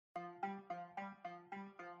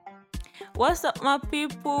What's up, my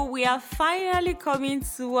people? We are finally coming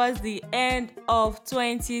towards the end of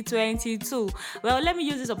 2022. Well, let me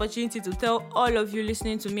use this opportunity to tell all of you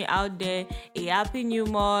listening to me out there a happy new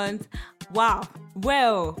month. Wow.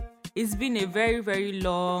 Well, it's been a very, very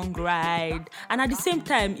long ride. And at the same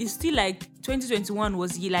time, it's still like 2021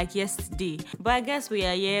 was like yesterday. But I guess we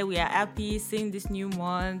are here, we are happy seeing this new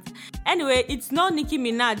month. Anyway, it's not Nicki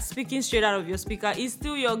Minaj speaking straight out of your speaker. It's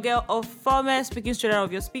still your girl of former speaking straight out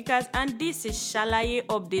of your speakers. And this is Shalaye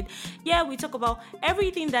Update. Yeah, we talk about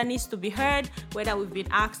everything that needs to be heard, whether we've been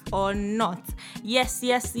asked or not. Yes.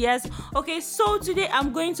 Okay, so today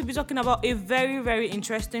I'm going to be talking about a very, very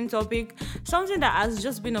interesting topic. Something that has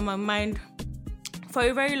just been on my mind for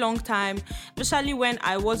a very long time, especially when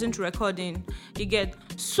I wasn't recording. You get.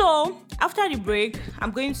 So after the break,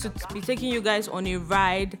 I'm going to be taking you guys on a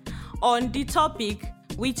ride on the topic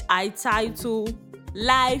which I title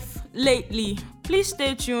Life Lately. Please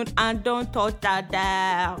stay tuned and don't touch that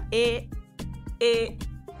dial.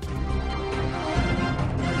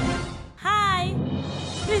 Hi,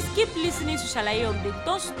 please keep listening to Shalaye Update.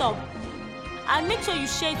 Don't stop, and make sure you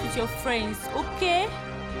share it with your friends. Okay,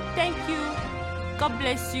 thank you. God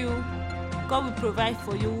bless you. God will provide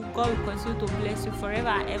for you. God will continue to bless you forever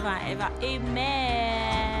and ever and ever.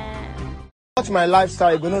 Amen. Watch my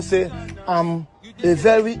lifestyle, you're gonna say I'm a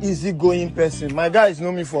very easygoing person. My guys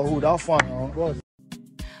know me for hood. How fun, huh?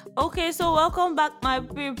 Okay, so welcome back, my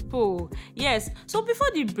people. Yes, so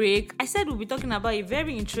before the break, I said we'll be talking about a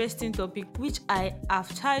very interesting topic which I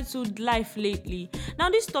have titled Life Lately. Now,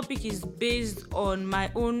 this topic is based on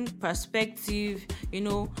my own perspective,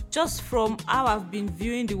 just from how I've been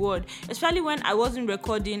viewing the world. Especially when I wasn't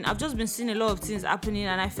recording, I've just been seeing a lot of things happening,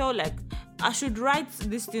 and I felt like I should write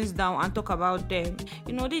these things down and talk about them.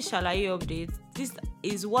 This Shalaye Update. This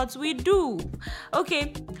is what we do.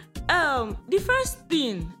 Okay. The first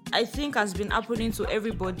thing I think has been happening to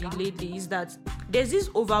everybody lately is that there's this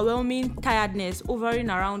overwhelming tiredness hovering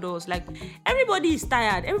around us. Like, everybody is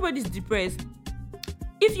tired, everybody's depressed.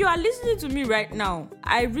 If you are listening to me right now,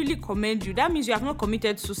 I really commend you. That means you have not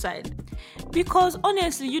committed suicide. Because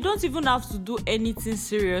honestly, you don't even have to do anything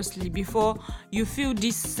seriously before you feel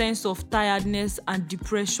this sense of tiredness and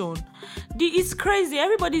depression. It's crazy.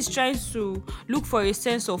 Everybody's trying to look for a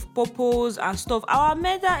sense of purpose and stuff. Our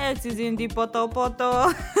mental health is in the poto. But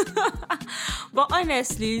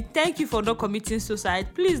honestly, thank you for not committing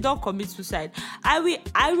suicide. Please don't commit suicide. I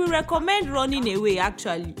will recommend running away,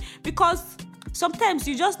 actually, because sometimes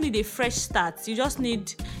you just need a fresh start. You just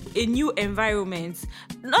need a new environment.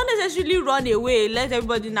 Not necessarily run away, let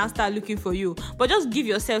everybody now start looking for you, but just give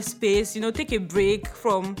yourself space, take a break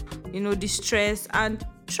from, the stress and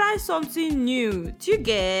try something new. Do you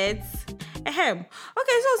get? Okay,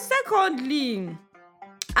 so secondly,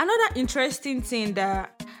 another interesting thing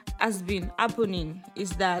that has been happening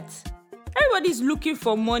is that everybody's looking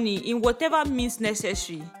for money in whatever means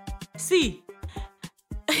necessary. See,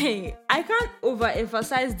 I can't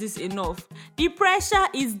overemphasize this enough. The pressure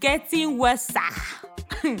is getting worse.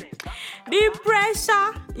 The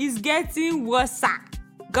pressure is getting worse.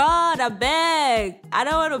 God, I beg. I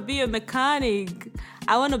don't want to be a mechanic.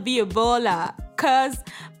 I want to be a baller. Cause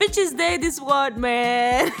bitches they this world,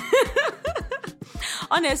 man.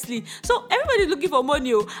 Honestly. So everybody's looking for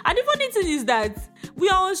money. And the funny thing is that we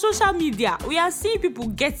are on social media. We are seeing people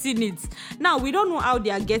getting it. Now, we don't know how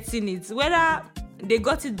they are getting it. Whether they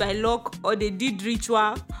got it by luck or they did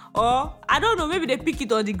ritual, or I don't know, maybe they pick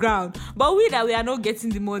it on the ground. But we are not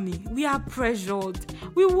getting the money. We are pressured.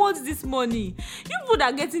 We want this money. You people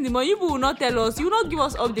that are getting the money, you people will not tell us. You will not give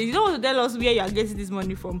us updates. You don't want to tell us where you are getting this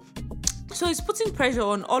money from. So it's putting pressure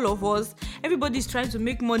on all of us. Everybody's trying to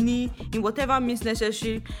make money in whatever means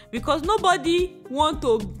necessary because nobody want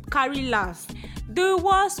to carry last. The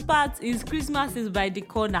worst part is Christmas is by the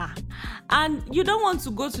corner, and you don't want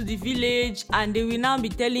to go to the village and they will now be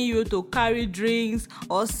telling you to carry drinks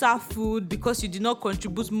or serve food because you did not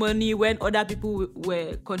contribute money when other people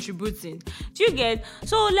were contributing. Do you get?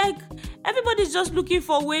 So like, everybody's just looking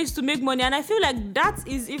for ways to make money, and I feel like that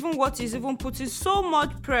is even what is even putting so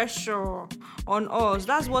much pressure on us.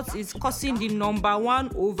 That's what is causing the number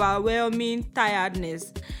one overwhelming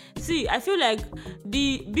tiredness. See, I feel like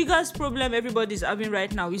the biggest problem everybody's having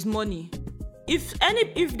right now is money.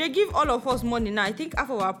 If they give all of us money now, I think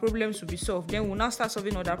half of our problems will be solved. Then we'll now start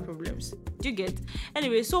solving other problems. Do you get?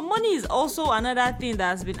 Anyway, so money is also another thing that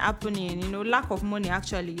has been happening. Lack of money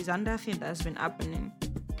actually is another thing that has been happening.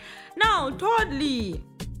 Now, thirdly,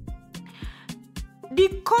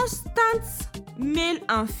 the constant male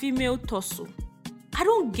and female tussle. I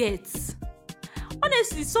don't get.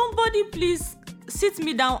 Honestly, somebody please sit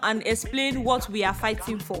me down and explain what we are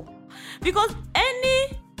fighting for. because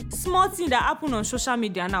any small thing that happen on social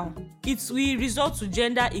media now, it will result to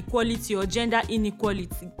gender equality or gender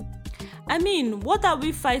inequality. I mean, what are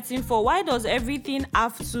we fighting for? Why does everything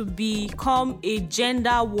have to become a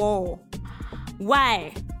gender war?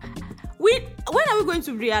 Why? When are we going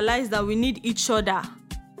to realize that we need each other?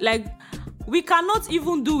 Like, we cannot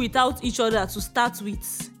even do without each other to start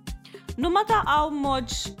with. No matter how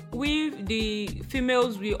much we, the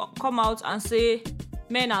females, will come out and say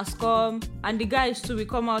men has come, and the guys too will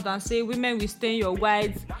come out and say women will stain your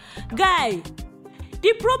white. Guy,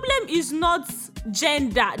 the problem is not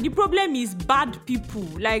gender. The problem is bad people.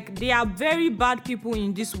 Like, they are very bad people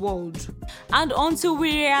in this world. And until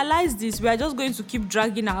we realize this, we are just going to keep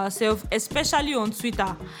dragging ourselves, especially on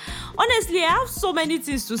Twitter. Honestly, I have so many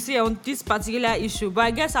things to say on this particular issue, but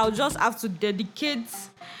I guess I'll just have to dedicate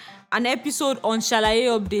an episode on Shalaye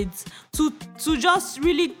updates to just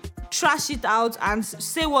really trash it out and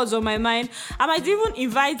say what's on my mind. I might even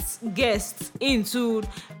invite guests in to,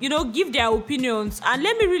 give their opinions and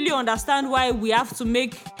let me really understand why we have to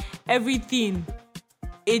make everything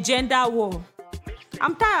a gender war.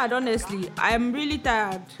 I'm tired, honestly. I am really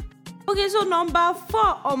tired. Okay, so number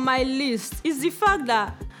 4 on my list is the fact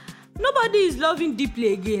that nobody is loving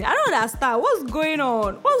deeply again. I don't understand. What's going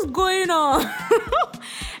on?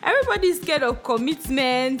 Everybody is scared of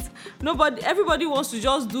commitment. Everybody wants to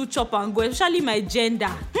just do chop and go, especially my gender.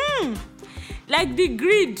 Like the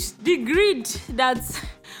greed that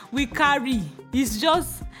we carry is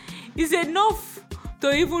enough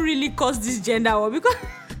to even really cause this gender war, because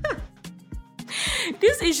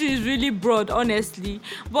this issue is really broad, honestly.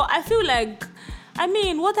 But I feel like,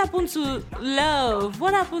 what happened to love?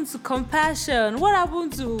 What happened to compassion? What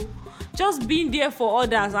happened to just being there for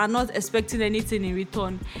others and not expecting anything in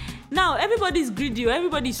return? Now, everybody's greedy.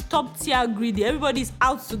 Everybody's top tier greedy. Everybody's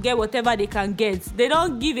out to get whatever they can get. They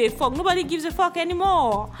don't give a fuck. Nobody gives a fuck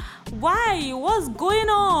anymore. Why? What's going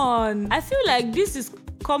on? I feel like this is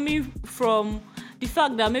coming from the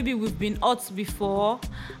fact that maybe we've been hurt before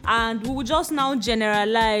and we will just now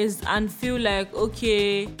generalize and feel like,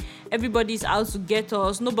 okay, everybody's out to get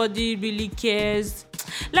us. Nobody really cares.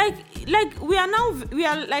 Like we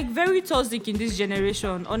are like very toxic in this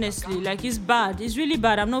generation, honestly. Like, it's bad. It's really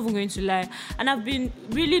bad. I'm not even going to lie. And I've been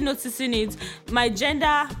really noticing it. My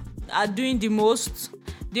gender are doing the most.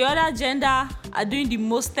 The other gender are doing the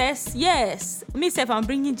mostest. Yes. Myself, I'm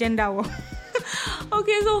bringing gender war.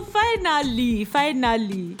 Okay, so finally,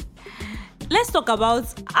 let's talk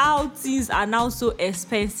about how things are now so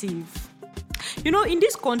expensive. In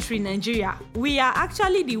this country, Nigeria, we are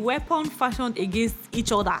actually the weapon fashioned against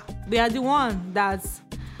each other. We are the one that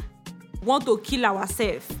want to kill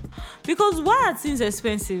ourselves. Because why are things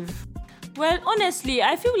expensive? Well, honestly,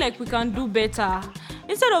 I feel like we can do better.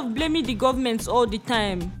 Instead of blaming the government all the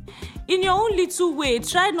time, in your own little way,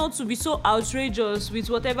 try not to be so outrageous with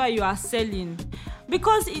whatever you are selling.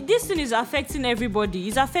 Because this thing is affecting everybody.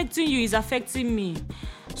 It's affecting you, it's affecting me.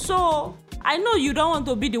 So I know you don't want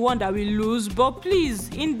to be the one that will lose, but please,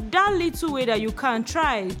 in that little way that you can,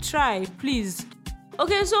 try, please.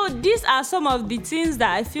 Okay, so these are some of the things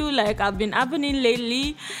that I feel like have been happening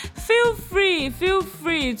lately. Feel free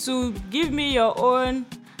to give me your own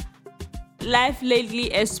life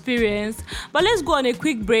lately experience. But let's go on a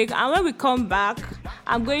quick break, and when we come back,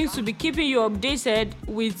 I'm going to be keeping you updated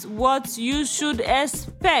with what you should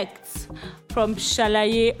expect from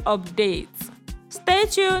Shalaye updates. Stay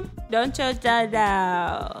tuned. Don't touch that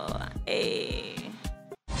down. Hey.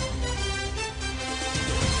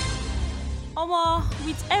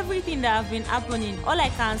 With everything that have been happening, all I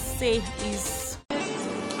can say is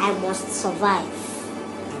I must survive.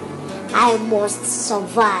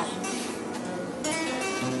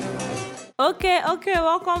 Okay,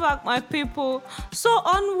 welcome back, my people. So,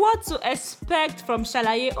 on what to expect from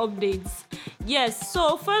Shalaye updates. Yes,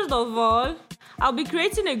 so first of all, I'll be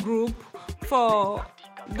creating a group for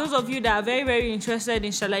those of you that are very, very interested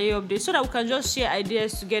in Shalaye updates, so that we can just share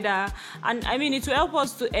ideas together. And it will help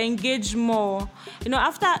us to engage more.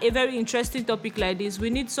 After a very interesting topic like this, we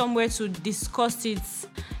need somewhere to discuss it,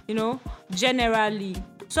 generally.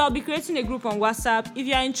 So I'll be creating a group on WhatsApp. If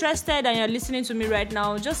you're interested and you're listening to me right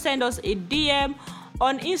now, just send us a DM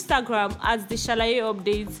on Instagram at the Shalaye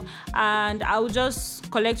updates, and I'll just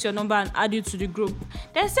collect your number and add you to the group.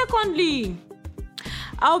 Then secondly,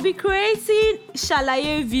 I'll be creating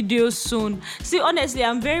Shalaye videos soon. See, honestly,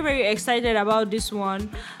 I'm very, very excited about this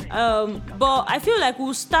one. But I feel like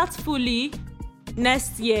we'll start fully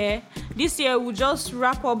next year. This year, we'll just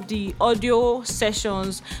wrap up the audio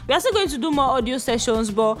sessions. We're still going to do more audio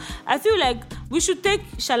sessions, but I feel like we should take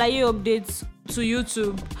Shalaye updates to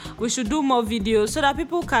YouTube. We should do more videos so that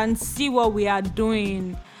people can see what we are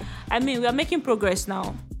doing. I mean, we are making progress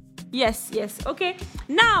now. Yes. Okay.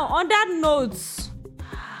 Now, on that note,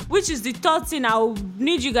 which is the third thing I'll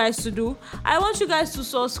need you guys to do, I want you guys to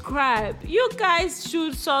subscribe. You guys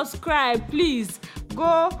should subscribe. Please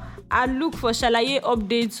go and look for Shalaye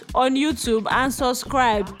updates on YouTube and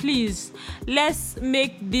subscribe. Please, let's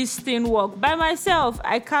make this thing work. By myself,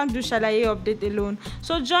 I can't do Shalaye update alone.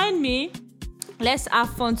 So join me. Let's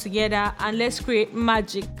have fun together and let's create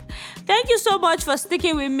magic. Thank you so much for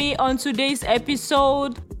sticking with me on today's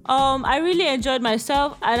episode. I really enjoyed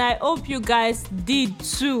myself and I hope you guys did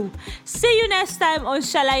too. See you next time on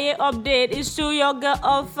Shalaye Update. It's to your girl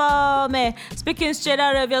of speaking straight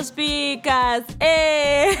out of your speakers.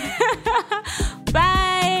 Hey.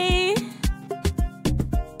 Bye.